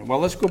commitment? Well,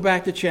 let's go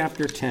back to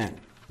chapter 10.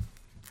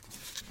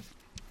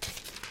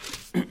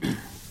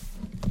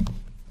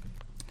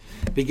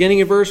 Beginning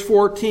in verse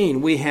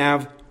 14, we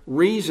have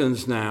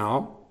reasons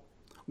now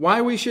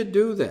why we should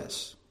do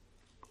this.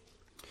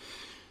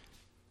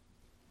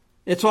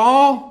 It's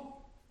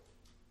all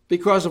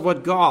because of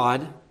what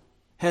God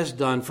has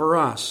done for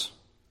us.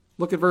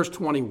 Look at verse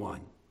 21.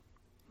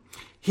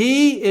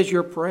 He is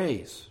your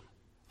praise.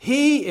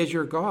 He is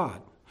your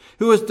God,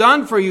 who has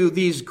done for you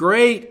these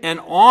great and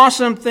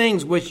awesome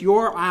things which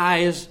your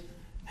eyes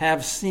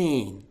have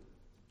seen.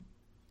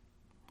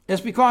 It's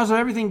because of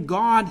everything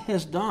God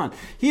has done.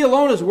 He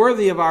alone is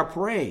worthy of our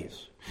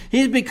praise.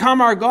 He's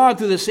become our God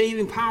through the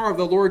saving power of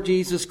the Lord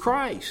Jesus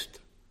Christ.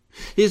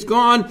 He's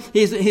done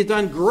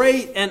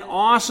great and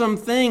awesome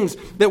things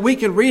that we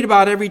can read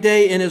about every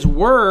day in his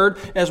word,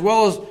 as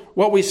well as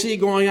what we see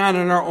going on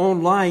in our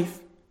own life,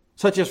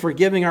 such as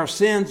forgiving our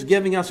sins,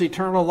 giving us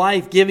eternal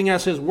life, giving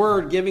us his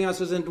word, giving us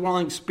his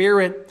indwelling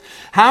spirit.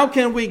 How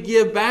can we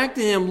give back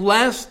to him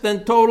less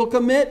than total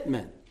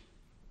commitment?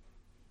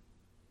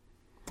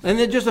 And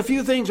then just a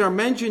few things are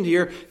mentioned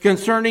here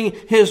concerning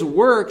his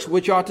works,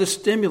 which ought to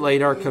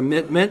stimulate our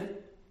commitment.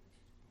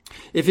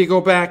 If you go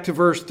back to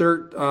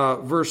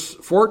verse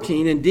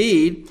 14,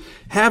 indeed,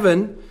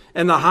 heaven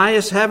and the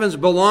highest heavens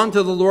belong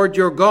to the Lord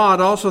your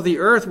God, also the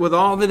earth with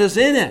all that is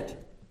in it.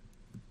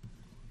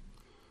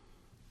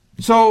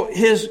 So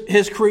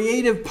his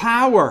creative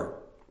power,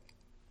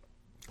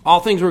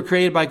 all things were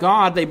created by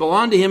God. They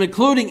belong to him,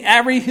 including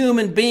every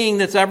human being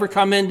that's ever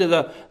come into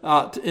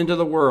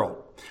the world.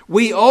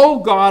 We owe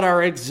God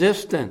our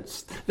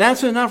existence.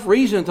 That's enough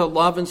reason to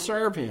love and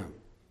serve him.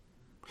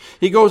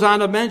 He goes on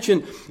to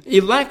mention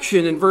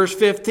election in verse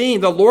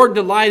 15. The Lord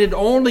delighted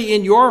only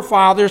in your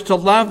fathers to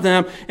love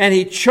them, and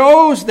he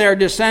chose their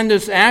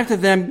descendants after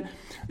them,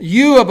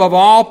 you above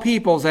all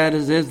peoples,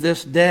 as is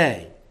this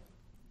day.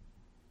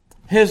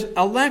 His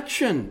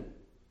election.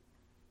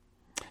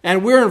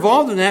 And we're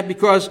involved in that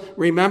because,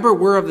 remember,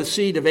 we're of the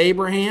seed of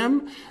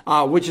Abraham,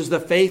 which is the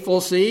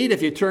faithful seed.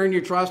 If you turn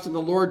your trust in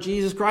the Lord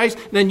Jesus Christ,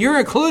 then you're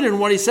included in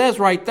what he says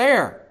right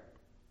there.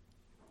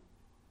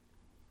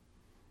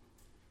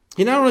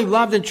 He not only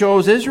loved and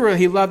chose Israel,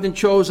 he loved and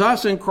chose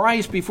us in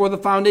Christ before the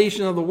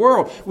foundation of the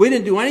world. We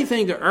didn't do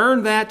anything to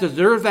earn that,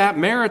 deserve that,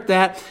 merit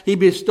that. He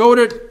bestowed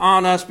it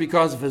on us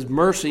because of his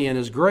mercy and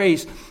his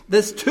grace.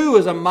 This, too,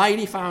 is a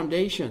mighty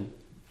foundation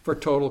for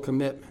total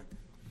commitment.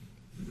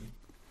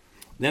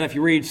 Then if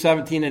you read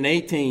 17 and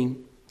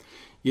 18,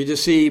 you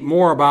just see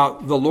more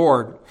about the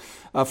Lord.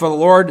 For the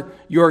Lord,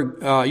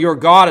 your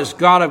God is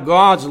God of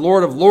gods,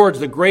 Lord of lords,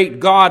 the great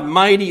God,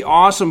 mighty,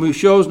 awesome, who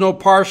shows no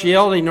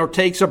partiality nor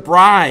takes a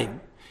bribe.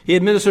 He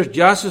administers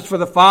justice for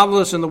the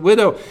fatherless and the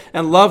widow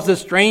and loves the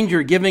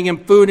stranger, giving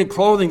him food and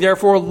clothing.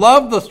 Therefore,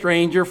 love the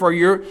stranger, for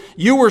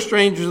you were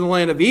strangers in the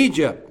land of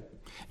Egypt.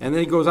 And then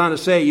he goes on to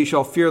say, you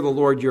shall fear the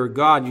Lord your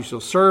God, you shall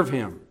serve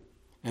him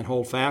and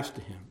hold fast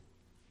to him.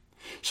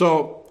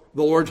 So,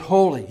 the Lord's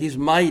holy. He's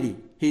mighty.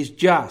 He's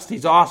just.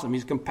 He's awesome.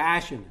 He's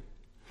compassionate.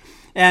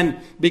 And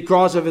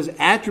because of his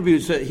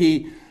attributes that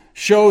he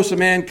shows to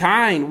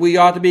mankind, we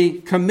ought to be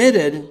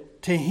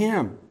committed to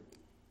him.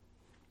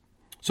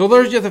 So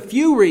there's just a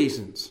few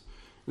reasons.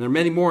 And there are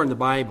many more in the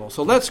Bible.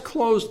 So let's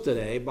close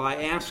today by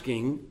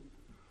asking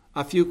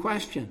a few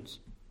questions.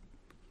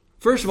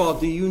 First of all,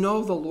 do you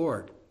know the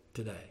Lord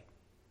today?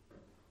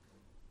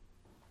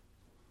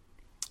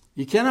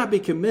 You cannot be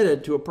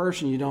committed to a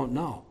person you don't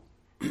know.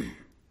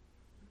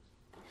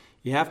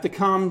 You have to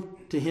come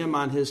to him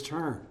on his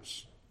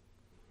terms,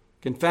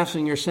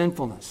 confessing your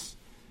sinfulness,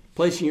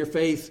 placing your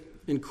faith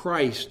in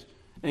Christ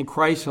and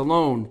Christ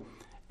alone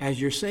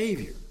as your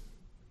Savior.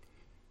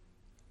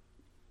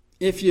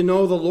 If you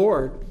know the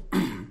Lord,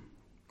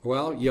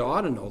 well, you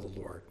ought to know the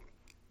Lord.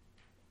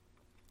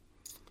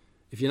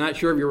 If you're not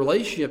sure of your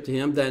relationship to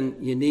him, then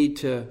you need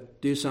to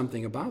do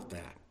something about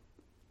that.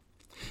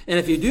 And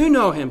if you do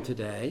know him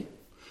today,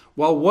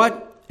 well,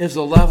 what is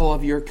the level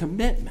of your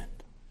commitment?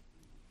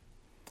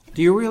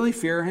 Do you really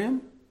fear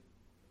him?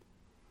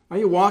 Are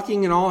you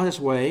walking in all his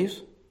ways?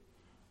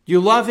 Do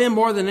you love him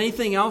more than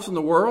anything else in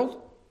the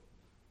world?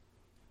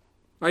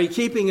 Are you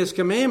keeping his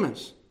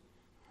commandments?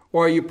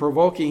 Or are you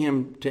provoking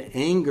him to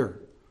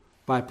anger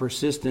by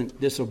persistent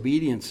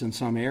disobedience in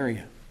some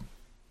area?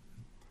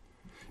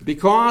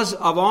 Because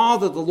of all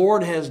that the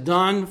Lord has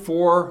done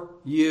for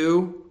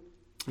you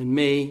and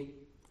me,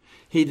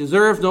 he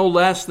deserves no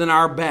less than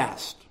our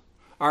best,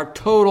 our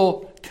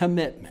total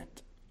commitment.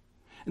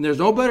 And there's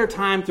no better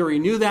time to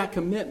renew that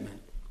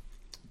commitment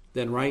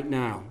than right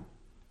now,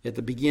 at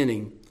the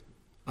beginning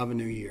of a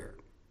new year.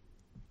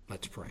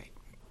 Let's pray.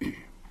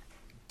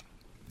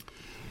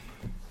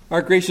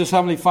 Our gracious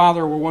Heavenly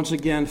Father, we're once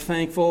again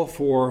thankful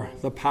for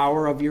the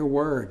power of your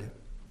word.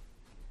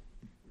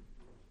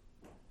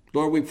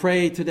 Lord, we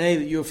pray today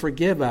that you'll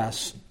forgive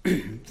us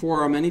for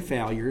our many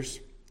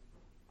failures.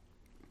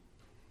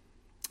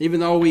 Even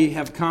though we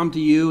have come to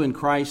you in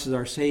Christ as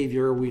our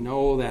Savior, we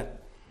know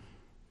that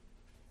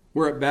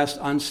we're at best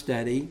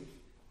unsteady.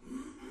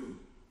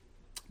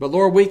 But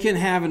Lord, we can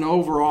have an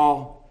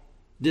overall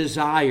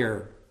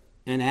desire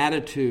and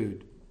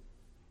attitude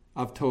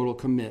of total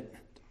commitment.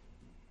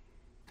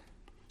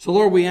 So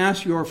Lord, we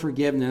ask your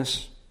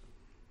forgiveness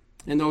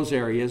in those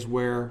areas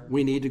where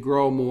we need to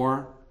grow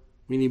more.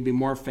 We need to be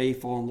more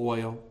faithful and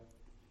loyal.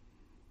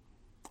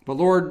 But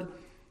Lord,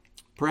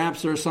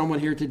 perhaps there's someone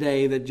here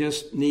today that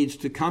just needs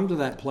to come to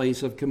that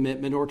place of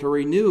commitment or to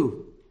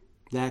renew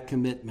that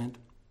commitment.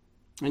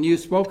 And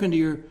you've spoken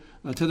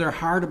to their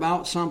heart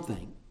about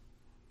something.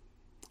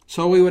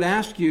 So we would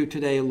ask you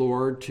today,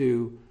 Lord,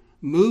 to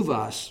move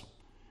us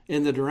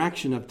in the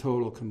direction of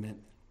total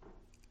commitment.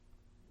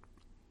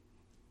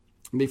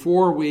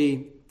 Before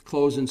we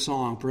close in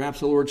song, perhaps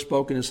the Lord's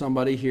spoken to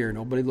somebody here,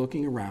 nobody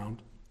looking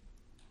around.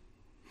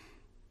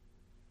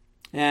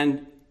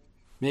 And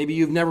maybe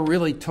you've never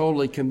really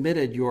totally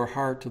committed your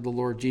heart to the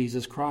Lord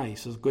Jesus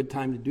Christ. It's a good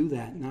time to do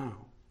that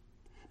now.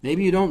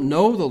 Maybe you don't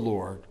know the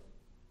Lord,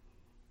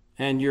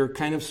 and you're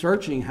kind of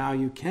searching how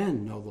you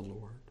can know the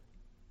Lord.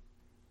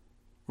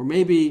 Or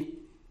maybe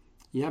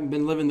you haven't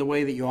been living the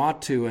way that you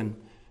ought to, and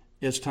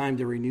it's time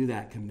to renew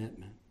that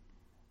commitment.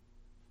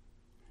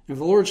 If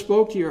the Lord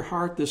spoke to your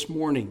heart this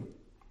morning,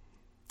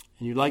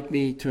 and you'd like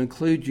me to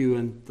include you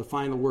in the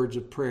final words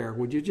of prayer,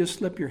 would you just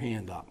slip your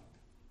hand up?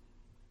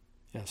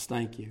 Yes,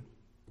 thank you.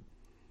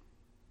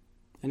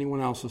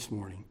 Anyone else this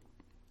morning?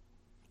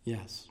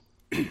 Yes.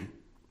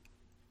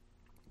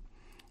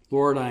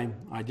 Lord,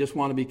 I just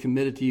want to be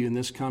committed to you in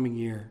this coming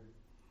year.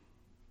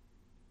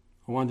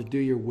 I want to do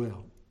your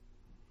will.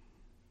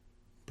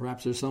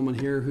 Perhaps there's someone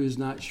here who's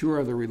not sure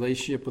of the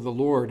relationship with the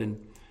Lord,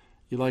 and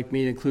you'd like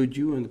me to include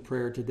you in the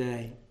prayer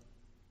today.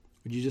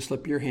 Would you just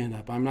slip your hand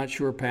up? I'm not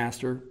sure,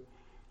 Pastor,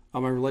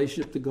 of my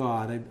relationship to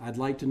God. I'd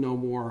like to know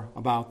more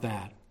about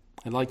that.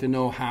 I'd like to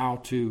know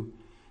how to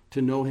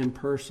know him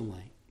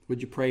personally.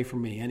 Would you pray for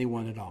me?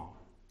 Anyone at all?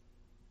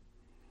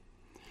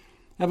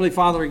 Heavenly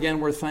Father, again,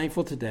 we're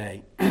thankful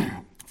today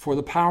for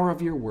the power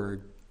of your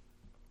word.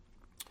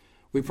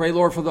 We pray,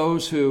 Lord, for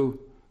those who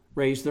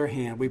raised their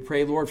hand. We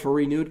pray, Lord, for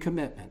renewed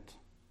commitment,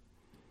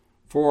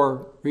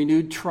 for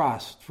renewed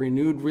trust, for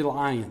renewed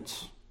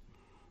reliance,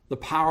 the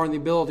power and the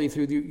ability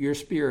through your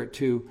Spirit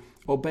to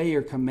obey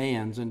your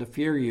commands and to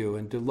fear you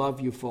and to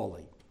love you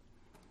fully.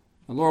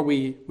 And Lord,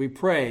 we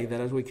pray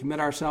that as we commit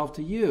ourselves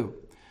to you,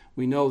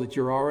 we know that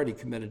you're already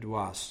committed to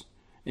us,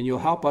 and you'll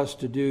help us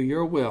to do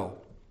your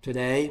will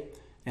today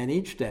and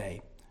each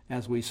day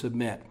as we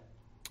submit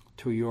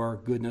to your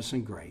goodness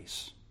and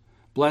grace.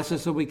 Bless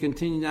us as we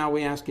continue now,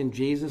 we ask in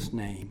Jesus'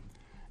 name.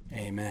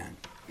 Amen.